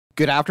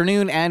Good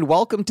afternoon and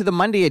welcome to the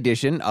Monday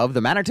edition of the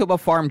Manitoba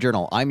Farm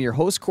Journal. I'm your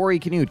host, Corey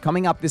Canute.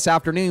 Coming up this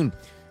afternoon,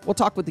 we'll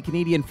talk with the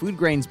Canadian Food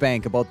Grains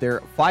Bank about their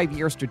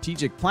 5-year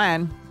strategic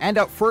plan. And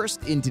up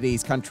first in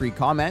today's country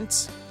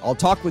comments, I'll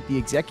talk with the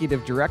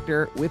Executive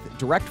Director with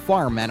Direct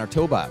Farm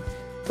Manitoba.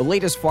 The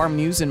latest farm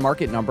news and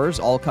market numbers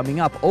all coming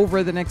up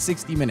over the next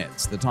 60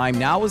 minutes. The time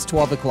now is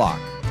 12 o'clock.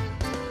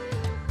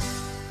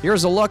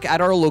 Here's a look at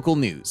our local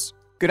news.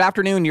 Good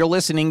afternoon. You're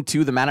listening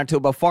to the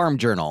Manitoba Farm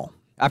Journal.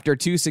 After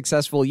 2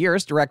 successful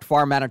years, Direct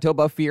Farm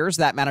Manitoba fears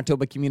that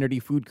Manitoba Community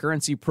Food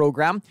Currency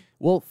Program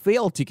will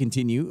fail to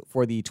continue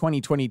for the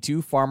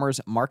 2022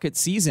 farmers market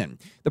season.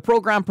 The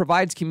program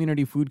provides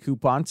community food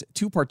coupons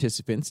to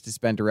participants to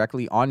spend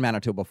directly on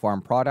Manitoba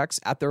farm products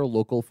at their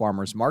local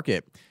farmers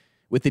market.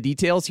 With the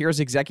details, here's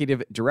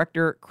Executive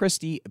Director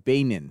Christy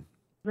Bainin.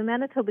 The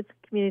Manitoba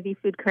Community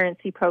Food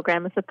Currency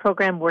Program is a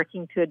program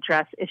working to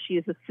address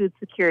issues of food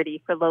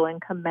security for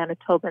low-income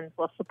Manitobans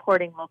while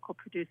supporting local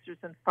producers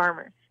and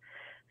farmers.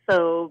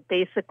 So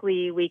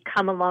basically, we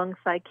come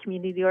alongside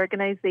community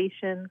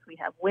organizations. We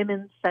have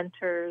women's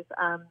centers.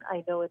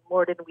 I know in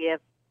Morden we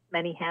have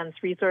Many Hands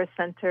Resource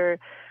Center.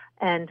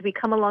 And we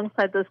come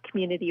alongside those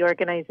community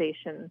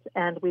organizations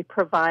and we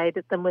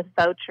provide them with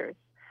vouchers.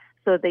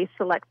 So they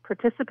select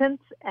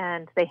participants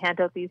and they hand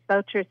out these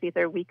vouchers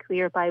either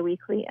weekly or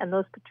biweekly. And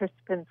those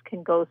participants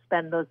can go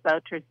spend those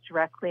vouchers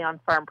directly on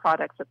farm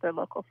products at their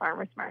local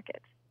farmers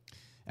market.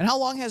 And how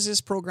long has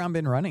this program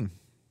been running?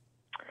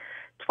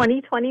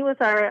 2020 was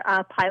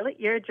our pilot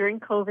year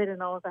during COVID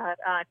and all of that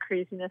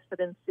craziness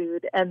that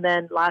ensued. And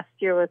then last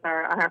year was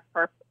our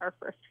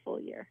first full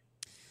year.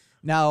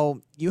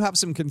 Now, you have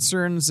some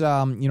concerns,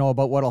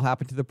 about what will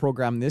happen to the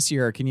program this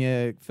year. Can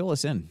you fill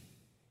us in?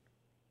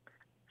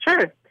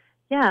 Sure.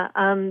 Yeah.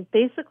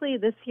 Basically,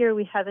 this year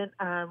we haven't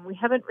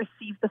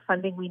received the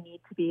funding we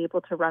need to be able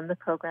to run the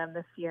program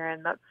this year,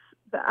 and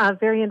that's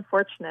very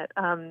unfortunate.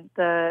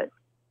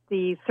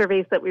 The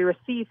surveys that we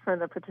received from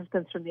the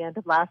participants from the end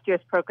of last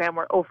year's program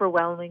were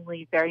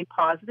overwhelmingly very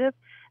positive,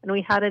 and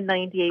we had a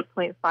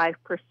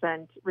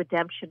 98.5%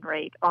 redemption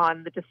rate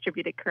on the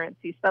distributed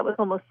currency. So that was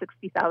almost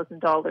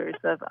 $60,000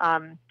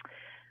 of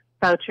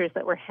vouchers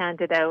that were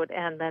handed out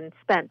and then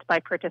spent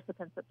by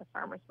participants at the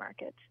farmers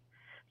market.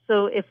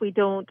 So if we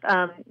don't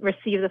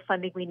receive the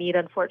funding we need,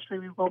 unfortunately,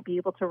 we won't be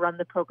able to run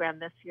the program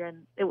this year.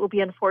 And it will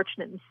be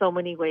unfortunate in so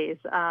many ways.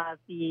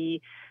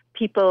 The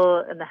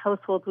people and the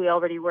households we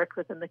already worked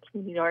with in the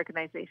community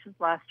organizations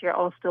last year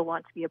all still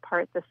want to be a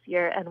part this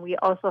year. And we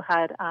also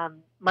had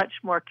much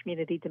more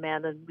community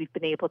demand than we've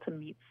been able to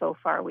meet so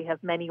far. We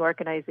have many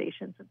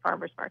organizations and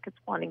farmers markets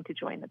wanting to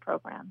join the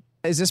program.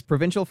 Is this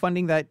provincial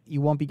funding that you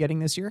won't be getting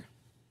this year?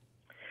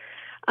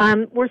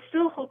 We're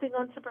still hoping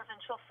on some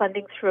provincial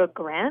funding through a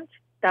grant.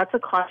 That's a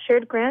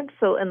cost-shared grant,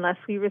 so unless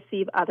we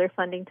receive other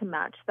funding to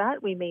match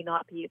that, we may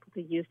not be able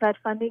to use that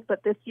funding.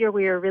 But this year,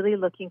 we are really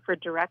looking for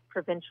direct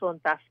provincial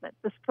investment.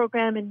 This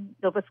program in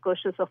Nova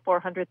Scotia is a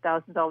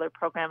 $400,000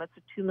 program. It's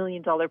a $2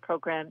 million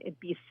program in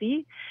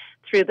BC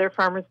through their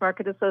Farmers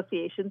Market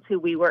Associations, who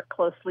we work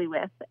closely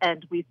with,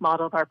 and we've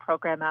modeled our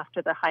program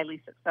after the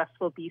highly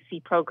successful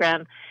BC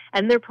program.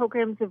 And their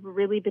programs have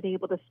really been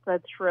able to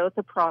spread throughout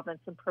the province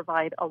and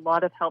provide a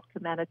lot of help to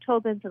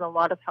Manitobans and a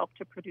lot of help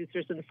to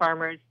producers and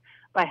farmers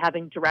by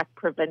having direct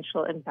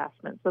provincial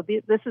investment. So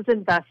this is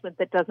investment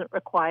that doesn't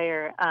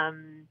require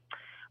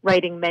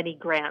writing many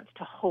grants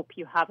to hope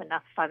you have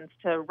enough funds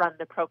to run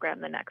the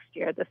program the next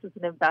year. This is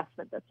an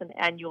investment that's an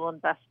annual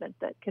investment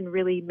that can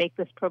really make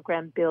this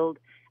program build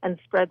and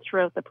spread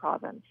throughout the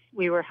province.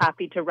 We were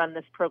happy to run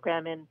this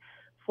program in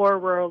 4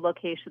 rural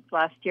locations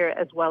last year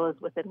as well as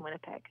within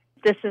Winnipeg.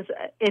 This is,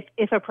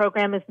 if a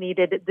program is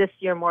needed this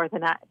year more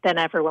than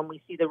ever when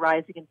we see the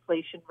rising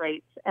inflation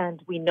rates,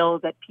 and we know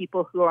that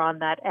people who are on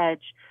that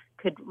edge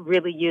could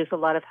really use a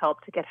lot of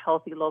help to get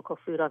healthy local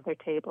food on their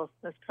tables.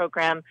 This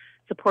program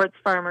supports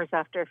farmers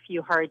after a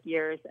few hard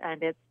years,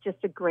 and it's just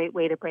a great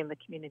way to bring the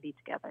community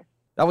together.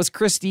 That was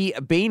Christy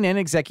Bainin,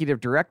 Executive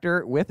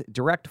Director with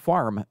Direct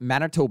Farm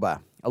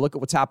Manitoba. A look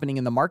at what's happening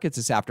in the markets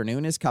this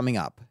afternoon is coming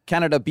up.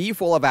 Canada Beef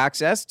will have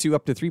access to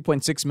up to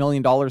 $3.6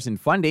 million in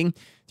funding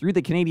through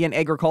the Canadian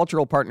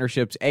Agricultural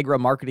Partnerships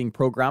Agri-Marketing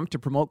Program to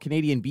promote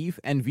Canadian beef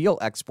and veal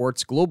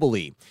exports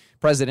globally.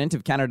 President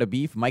of Canada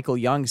Beef, Michael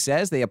Young,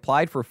 says they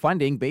applied for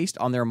funding based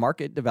on their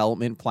market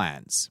development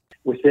plans.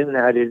 Within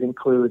that, it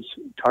includes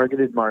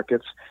targeted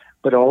markets,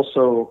 but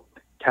also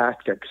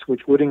tactics,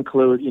 which would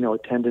include,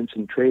 attendance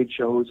in trade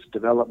shows,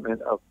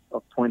 development of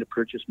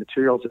point-of-purchase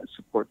materials that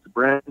support the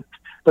brand,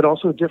 but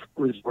also different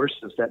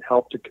resources that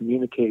help to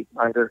communicate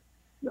either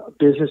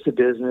business to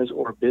business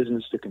or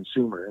business to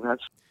consumer. And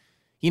that's.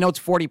 He notes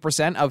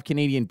 40% of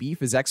Canadian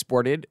beef is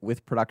exported,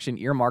 with production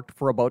earmarked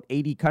for about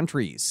 80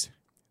 countries.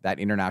 That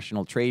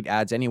international trade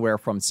adds anywhere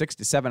from $600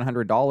 to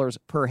 $700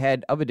 per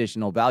head of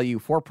additional value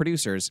for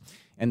producers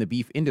and the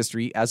beef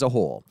industry as a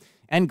whole.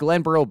 And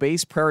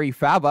Glenboro-based Prairie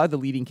Fava, the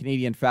leading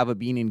Canadian fava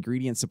bean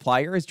ingredient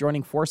supplier, is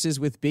joining forces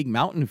with Big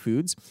Mountain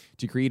Foods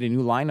to create a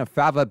new line of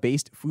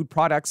fava-based food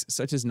products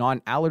such as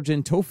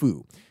non-allergen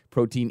tofu.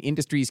 Protein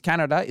Industries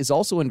Canada is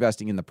also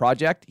investing in the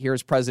project.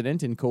 Here's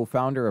president and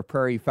co-founder of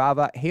Prairie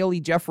Fava, Haley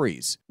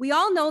Jeffries. We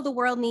all know the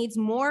world needs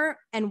more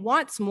and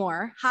wants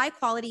more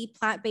high-quality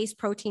plant-based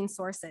protein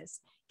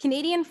sources.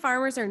 Canadian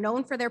farmers are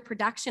known for their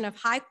production of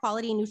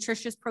high-quality,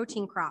 nutritious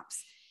protein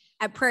crops.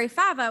 At Prairie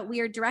Fava, we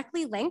are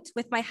directly linked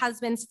with my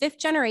husband's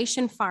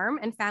fifth-generation farm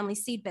and family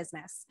seed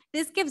business.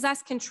 This gives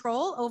us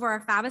control over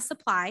our fava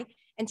supply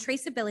and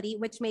traceability,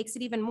 which makes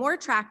it even more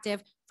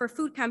attractive for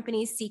food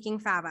companies seeking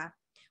fava,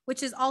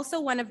 which is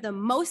also one of the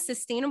most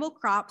sustainable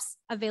crops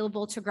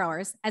available to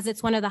growers, as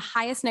it's one of the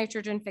highest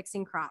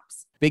nitrogen-fixing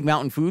crops. Big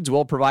Mountain Foods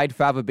will provide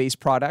fava-based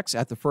products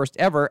at the first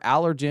ever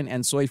allergen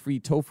and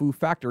soy-free tofu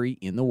factory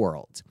in the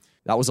world.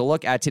 That was a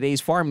look at today's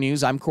farm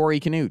news. I'm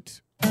Corey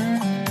Canute.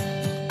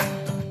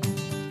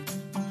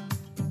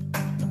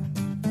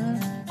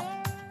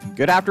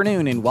 Good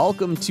afternoon and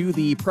welcome to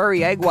the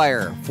Prairie Ag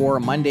Wire for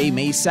Monday,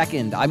 May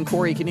 2nd. I'm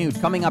Corey Canute.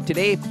 Coming up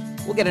today,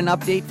 we'll get an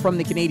update from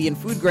the Canadian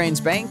Food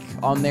Grains Bank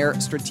on their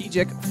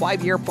strategic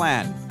 5-year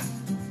plan.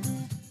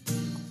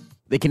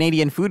 The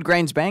Canadian Food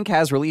Grains Bank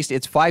has released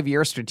its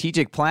 5-year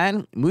strategic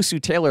plan. Musu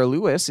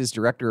Taylor-Lewis is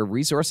Director of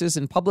Resources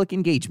and Public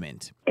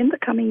Engagement. In the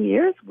coming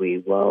years, we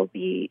will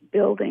be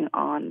building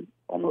on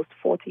almost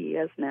 40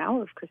 years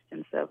now of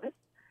Christian service,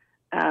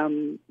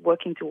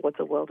 working towards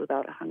a world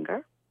without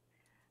hunger.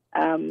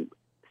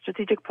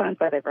 Strategic plans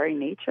by their very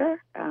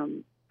nature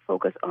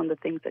focus on the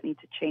things that need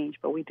to change,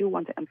 but we do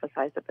want to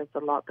emphasize that there's a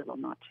lot that will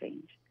not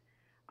change.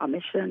 Our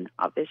mission,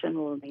 our vision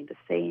will remain the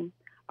same.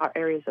 Our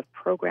areas of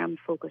program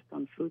focused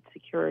on food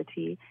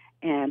security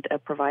and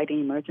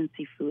providing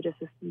emergency food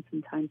assistance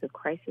in times of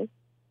crisis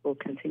will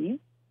continue.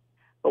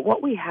 But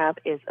what we have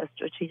is a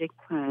strategic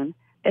plan.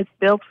 It's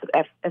built with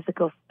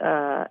ethical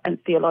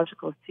and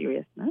theological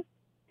seriousness.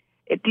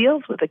 It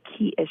deals with the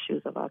key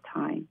issues of our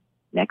time.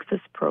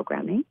 Nexus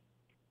programming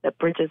that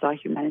bridges our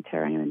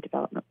humanitarian and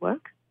development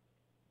work,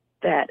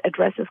 that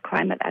addresses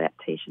climate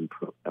adaptation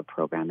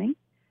programming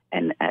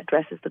and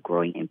addresses the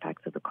growing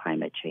impacts of the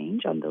climate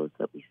change on those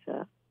that we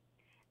serve.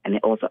 And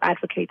it also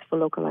advocates for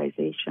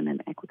localization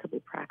and equitable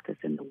practice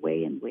in the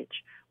way in which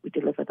we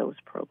deliver those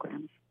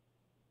programs.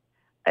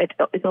 It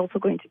is also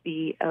going to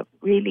be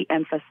really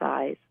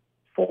emphasize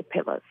 4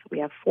 pillars. We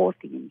have 4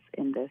 themes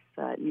in this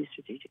new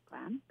strategic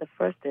plan. The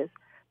first is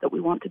that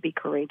we want to be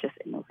courageous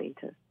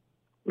innovators.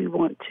 We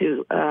want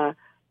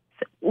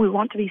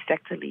to be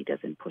sector leaders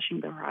in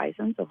pushing the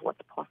horizons of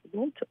what's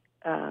possible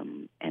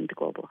to end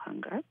global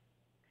hunger.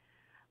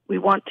 We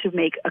want to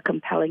make a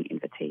compelling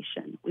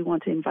invitation. We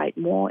want to invite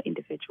more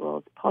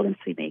individuals,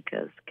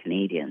 policymakers,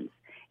 Canadians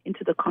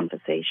into the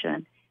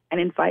conversation and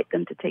invite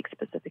them to take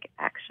specific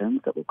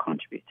actions that will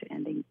contribute to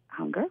ending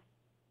hunger.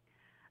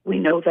 We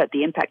know that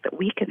the impact that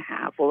we can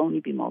have will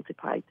only be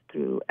multiplied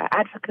through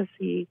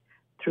advocacy,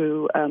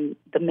 through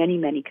the many,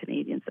 many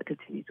Canadians that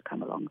continue to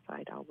come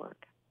alongside our work.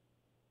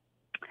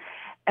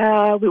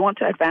 We want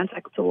to advance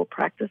equitable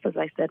practice, as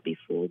I said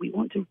before. We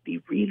want to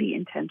be really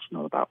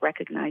intentional about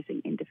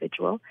recognizing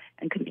individual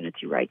and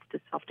community rights to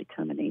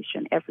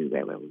self-determination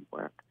everywhere where we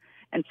work.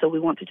 And so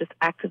we want to just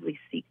actively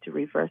seek to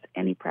reverse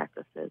any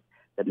practices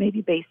that may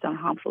be based on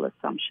harmful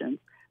assumptions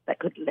that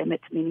could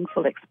limit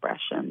meaningful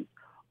expression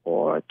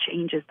or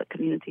changes that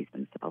communities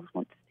themselves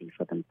want to see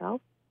for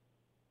themselves.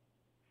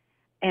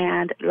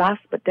 And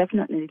last but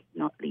definitely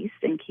not least,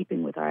 in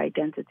keeping with our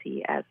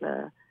identity as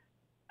a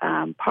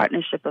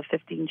partnership of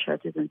 15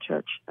 churches and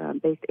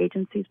church-based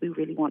agencies, we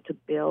really want to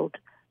build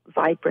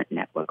vibrant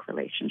network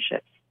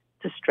relationships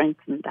to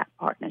strengthen that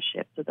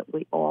partnership so that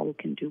we all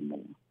can do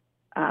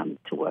more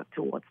to work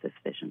towards this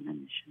vision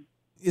and mission.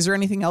 Is there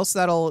anything else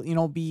that'll,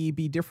 be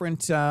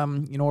different,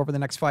 over the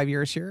next 5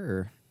 years here?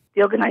 Or?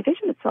 The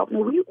organization itself,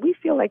 we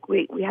feel like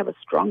we have a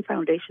strong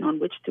foundation on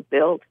which to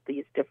build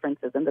these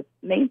differences. And the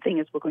main thing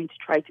is we're going to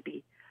try to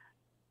be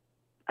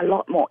a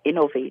lot more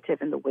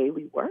innovative in the way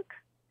we work.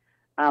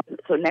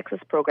 So Nexus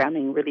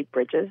programming really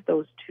bridges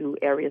those 2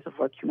 areas of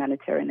work,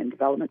 humanitarian and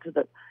development, so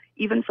that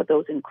even for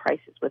those in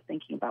crisis, we're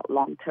thinking about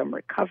long-term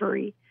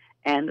recovery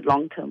and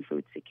long-term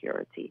food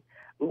security.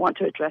 We want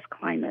to address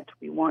climate.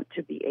 We want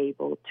to be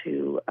able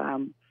to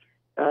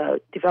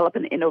develop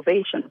an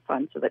innovation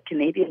fund so that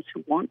Canadians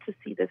who want to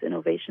see this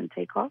innovation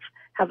take off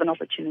have an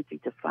opportunity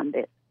to fund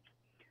it.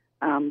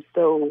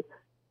 So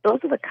those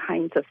are the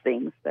kinds of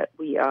things that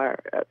we are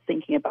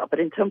thinking about. But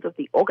in terms of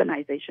the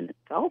organization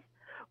itself,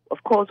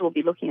 of course, we'll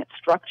be looking at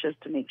structures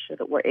to make sure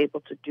that we're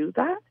able to do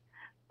that.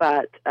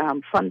 But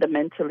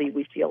fundamentally,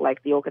 we feel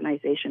like the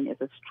organization is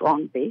a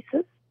strong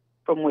basis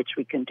from which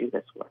we can do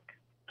this work.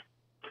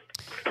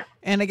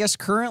 And I guess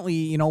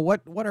currently,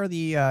 what are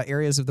the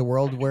areas of the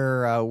world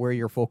where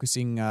you're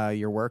focusing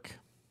your work?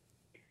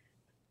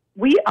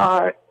 We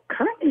are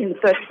currently in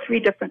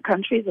 33 different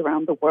countries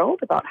around the world.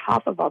 About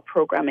half of our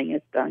programming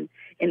is done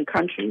in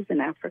countries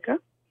in Africa,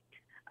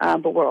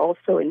 but we're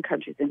also in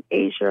countries in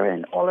Asia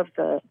and all of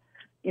the,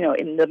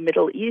 in the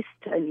Middle East,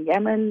 in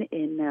Yemen,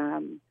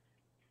 in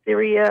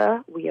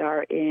Syria. We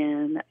are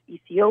in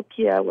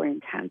Ethiopia. We're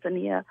in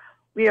Tanzania.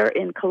 We are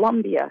in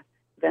Colombia,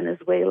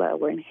 Venezuela.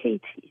 We're in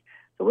Haiti.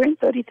 So we're in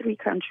 33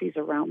 countries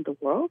around the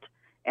world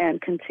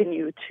and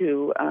continue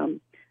to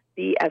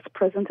be as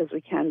present as we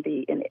can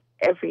be in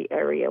every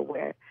area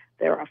where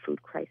there are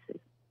food crises.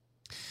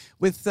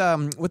 With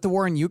the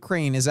war in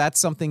Ukraine, is that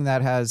something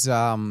that has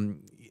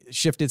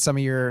shifted some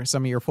of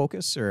your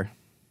focus, or?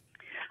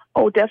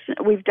 Oh,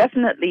 definitely. We've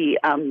definitely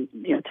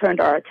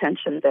turned our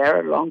attention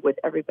there along with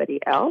everybody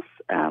else,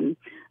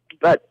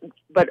 but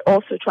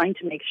also trying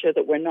to make sure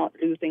that we're not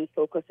losing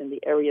focus in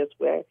the areas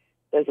where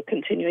there's a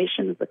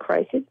continuation of the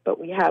crisis. But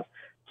we have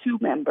 2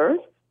 members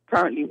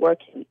currently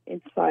working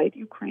inside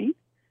Ukraine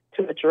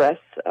to address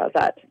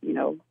that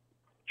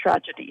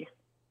tragedy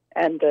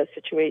and the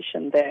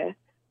situation there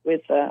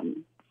with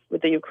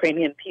the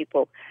Ukrainian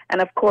people.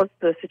 And of course,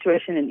 the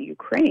situation in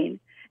Ukraine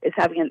is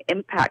having an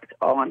impact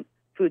on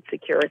food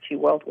security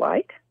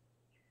worldwide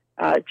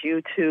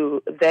due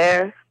to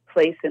their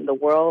place in the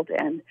world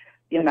and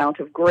the amount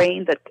of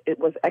grain that it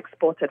was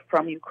exported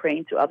from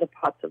Ukraine to other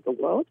parts of the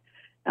world.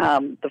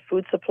 The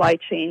food supply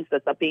chains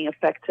that are being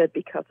affected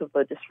because of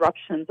the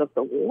disruptions of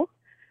the war.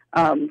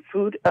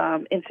 Food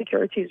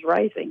insecurity is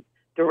rising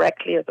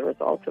directly as a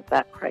result of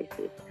that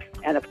crisis.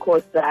 And of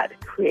course, that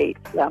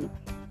creates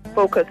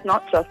focus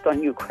not just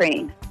on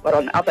Ukraine, but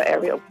on other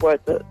areas where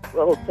the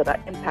world that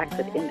are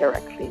impacted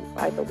indirectly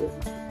by the war.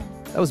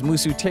 That was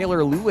Musu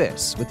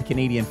Taylor-Lewis with the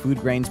Canadian Food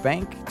Grains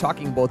Bank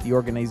talking about the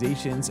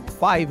organization's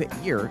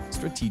 5-year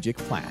strategic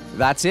plan.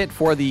 That's it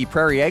for the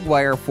Prairie Egg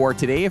Wire for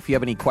today. If you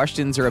have any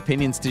questions or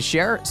opinions to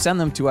share, send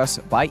them to us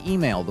by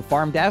email,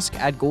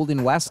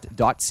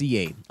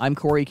 thefarmdesk@goldenwest.ca. I'm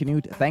Corey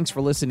Canute. Thanks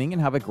for listening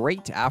and have a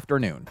great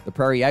afternoon. The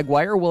Prairie Egg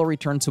Wire will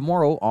return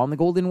tomorrow on the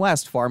Golden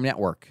West Farm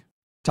Network.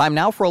 Time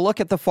now for a look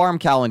at the farm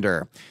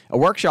calendar. A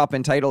workshop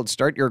entitled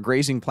Start Your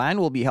Grazing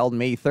Plan will be held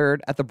May 3rd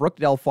at the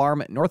Brookdale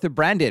Farm north of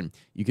Brandon.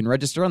 You can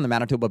register on the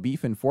Manitoba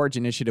Beef and Forage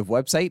Initiative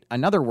website.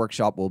 Another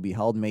workshop will be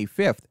held May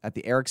 5th at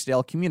the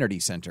Eriksdale Community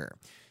Centre.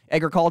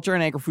 Agriculture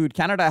and Agri-Food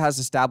Canada has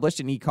established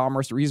an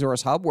e-commerce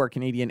resource hub where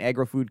Canadian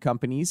agri-food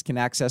companies can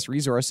access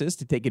resources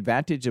to take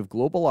advantage of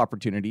global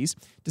opportunities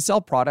to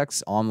sell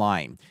products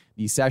online.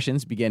 These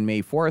sessions begin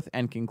May 4th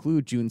and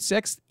conclude June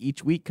 6th.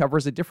 Each week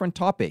covers a different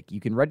topic. You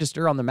can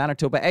register on the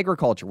Manitoba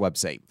Agriculture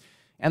website.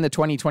 And the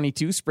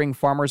 2022 Spring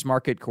Farmers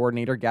Market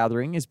Coordinator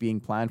Gathering is being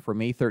planned for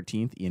May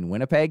 13th in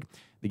Winnipeg.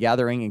 The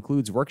gathering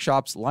includes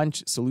workshops,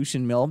 lunch,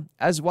 solution mill,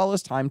 as well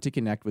as time to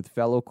connect with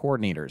fellow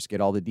coordinators.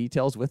 Get all the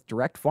details with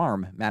Direct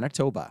Farm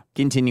Manitoba.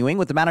 Continuing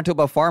with the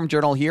Manitoba Farm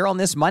Journal here on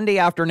this Monday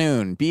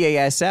afternoon,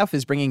 BASF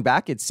is bringing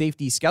back its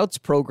Safety Scouts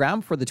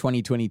program for the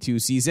 2022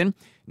 season.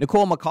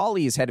 Nicole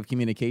McCauley is Head of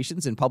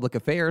Communications and Public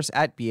Affairs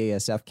at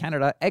BASF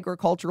Canada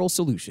Agricultural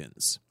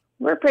Solutions.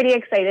 We're pretty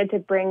excited to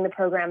bring the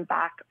program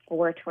back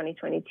for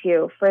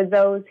 2022. For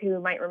those who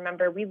might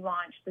remember, we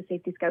launched the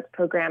Safety Scouts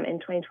program in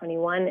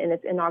 2021 in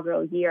its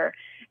inaugural year.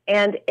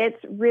 And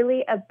it's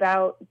really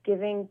about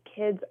giving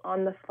kids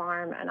on the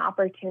farm an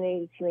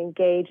opportunity to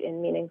engage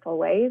in meaningful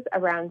ways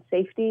around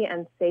safety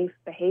and safe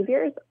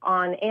behaviors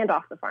on and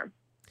off the farm.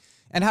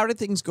 And how did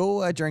things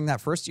go during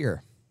that first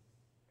year?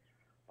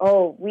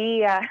 Oh,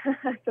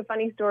 it's a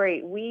funny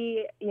story.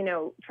 We,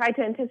 tried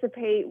to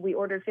anticipate. We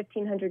ordered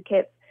 1,500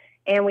 kits.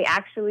 And we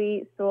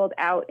actually sold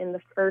out in the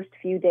first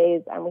few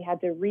days, and we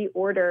had to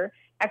reorder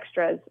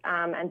extras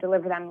and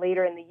deliver them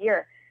later in the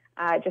year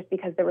just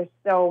because there was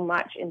so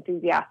much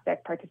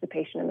enthusiastic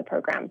participation in the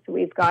program. So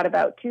we've got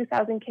about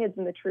 2,000 kids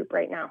in the troop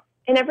right now.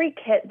 In every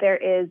kit, there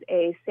is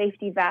a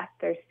safety vest,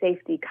 there's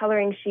safety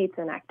coloring sheets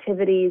and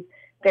activities.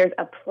 There's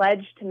a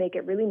pledge to make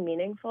it really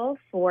meaningful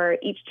for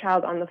each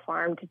child on the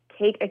farm to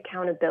take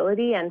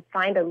accountability and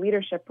find a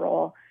leadership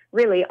role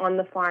really on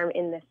the farm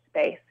in this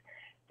space.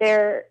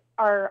 There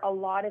are a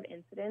lot of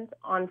incidents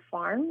on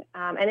farm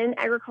and in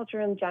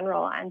agriculture in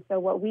general. And so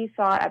what we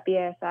saw at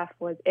BASF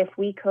was if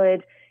we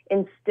could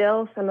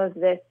instill some of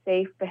this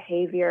safe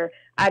behavior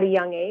at a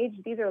young age,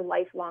 these are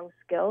lifelong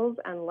skills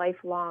and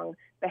lifelong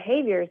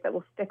behaviors that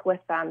will stick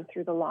with them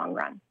through the long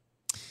run.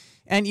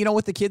 And,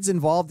 with the kids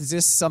involved, is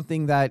this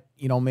something that,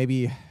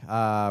 maybe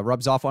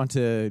rubs off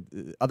onto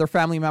other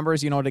family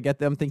members, to get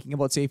them thinking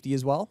about safety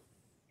as well?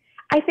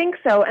 I think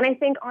so. And I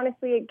think,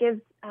 honestly, it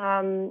gives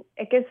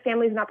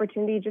families an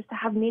opportunity just to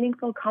have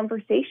meaningful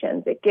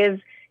conversations. It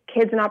gives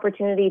kids an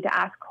opportunity to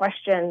ask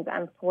questions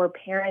and for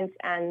parents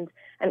and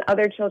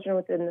other children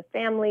within the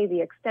family,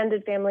 the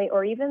extended family,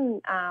 or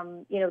even,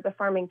 the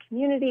farming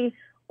community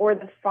or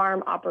the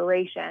farm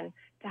operation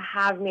to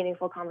have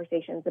meaningful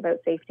conversations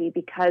about safety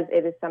because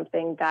it is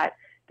something that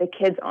the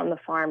kids on the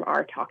farm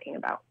are talking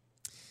about.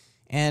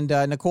 And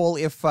Nicole,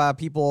 if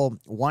people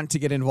want to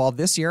get involved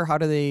this year, how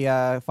do they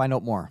find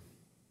out more?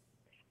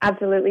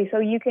 Absolutely. So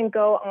you can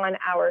go on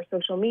our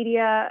social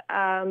media,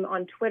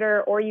 on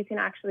Twitter, or you can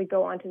actually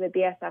go onto the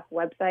BASF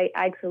website,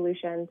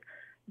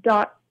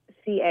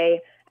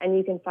 agsolutions.ca, and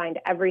you can find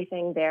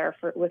everything there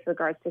with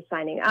regards to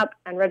signing up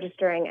and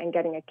registering and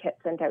getting a kit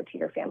sent out to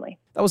your family.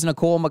 That was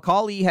Nicole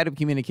McCauley, Head of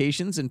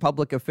Communications and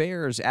Public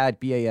Affairs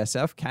at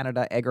BASF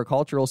Canada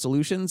Agricultural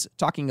Solutions,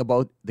 talking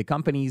about the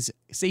company's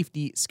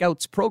Safety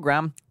Scouts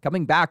program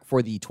coming back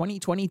for the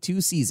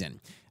 2022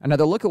 season.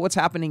 Another look at what's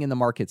happening in the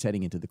markets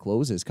heading into the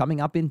close is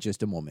coming up in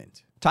just a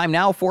moment. Time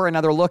now for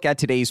another look at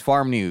today's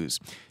farm news.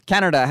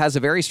 Canada has a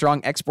very strong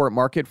export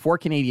market for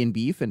Canadian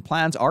beef, and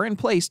plans are in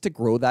place to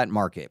grow that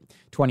market.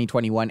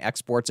 2021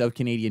 exports of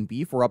Canadian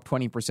beef were up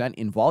 20%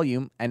 in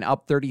volume and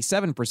up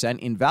 37%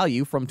 in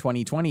value from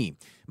 2020.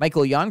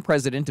 Michael Young,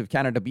 president of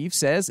Canada Beef,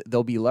 says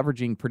they'll be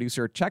leveraging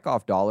producer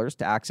checkoff dollars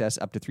to access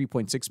up to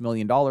 $3.6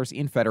 million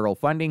in federal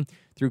funding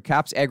through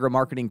CAP's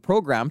agri-marketing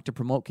program to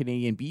promote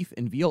Canadian beef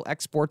and veal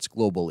exports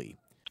globally.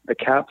 The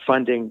CAP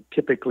funding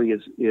typically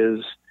is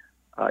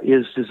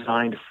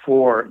designed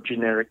for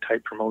generic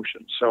type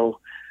promotion. So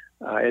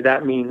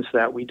that means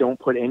that we don't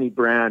put any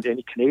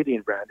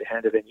Canadian brand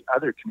ahead of any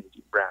other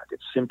Canadian brand.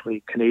 It's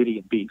simply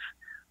Canadian beef.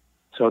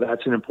 So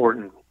that's an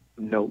important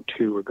note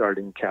too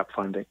regarding CAP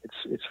funding.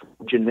 It's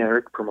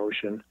generic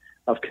promotion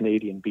of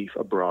Canadian beef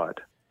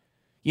abroad.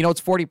 You know,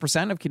 it's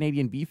 40% of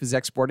Canadian beef is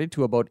exported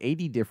to about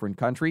 80 different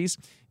countries.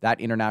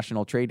 That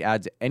international trade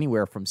adds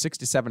anywhere from $600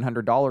 to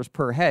 $700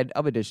 per head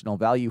of additional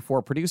value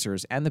for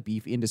producers and the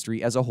beef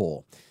industry as a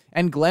whole.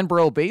 And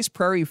Glenboro-based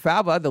Prairie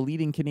Fava, the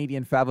leading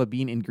Canadian fava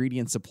bean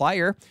ingredient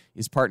supplier,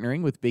 is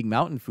partnering with Big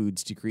Mountain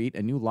Foods to create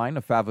a new line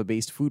of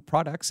fava-based food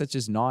products such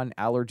as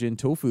non-allergen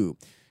tofu.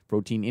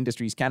 Protein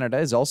Industries Canada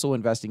is also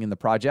investing in the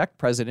project.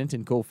 President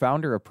and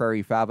co-founder of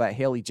Prairie Fava,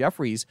 Haley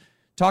Jeffries,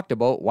 talked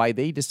about why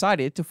they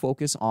decided to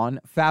focus on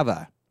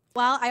fava.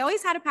 Well, I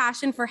always had a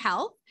passion for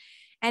health,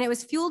 and it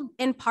was fueled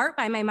in part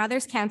by my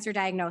mother's cancer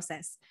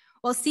diagnosis.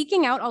 While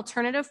seeking out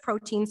alternative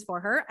proteins for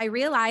her, I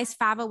realized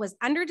fava was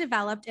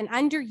underdeveloped and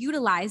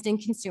underutilized in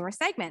consumer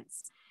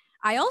segments.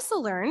 I also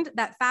learned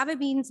that fava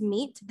beans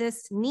meet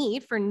this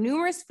need for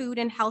numerous food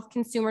and health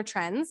consumer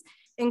trends,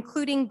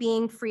 including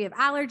being free of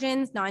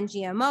allergens,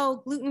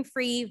 non-GMO,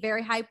 gluten-free,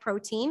 very high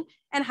protein,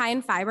 and high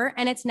in fiber,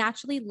 and its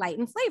naturally light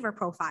in flavor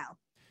profile.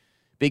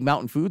 Big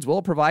Mountain Foods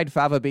will provide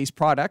fava-based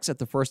products at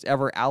the first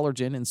ever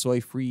allergen and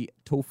soy-free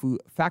tofu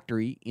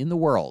factory in the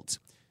world.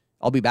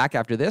 I'll be back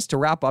after this to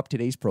wrap up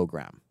today's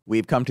program.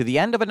 We've come to the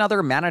end of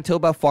another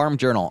Manitoba Farm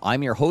Journal.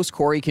 I'm your host,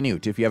 Corey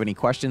Canute. If you have any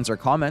questions or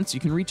comments,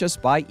 you can reach us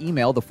by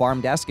email,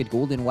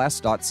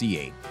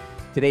 thefarmdesk@goldenwest.ca.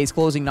 Today's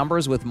closing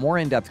numbers with more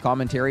in-depth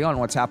commentary on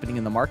what's happening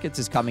in the markets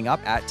is coming up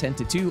at 10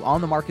 to 2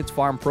 on the Markets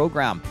Farm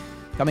program.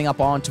 Coming up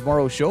on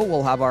tomorrow's show,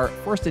 we'll have our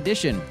first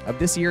edition of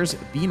this year's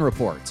Bean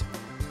Report.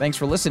 Thanks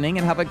for listening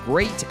and have a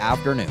great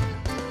afternoon.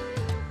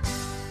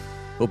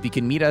 Hope you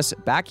can meet us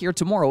back here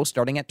tomorrow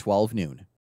starting at 12 noon.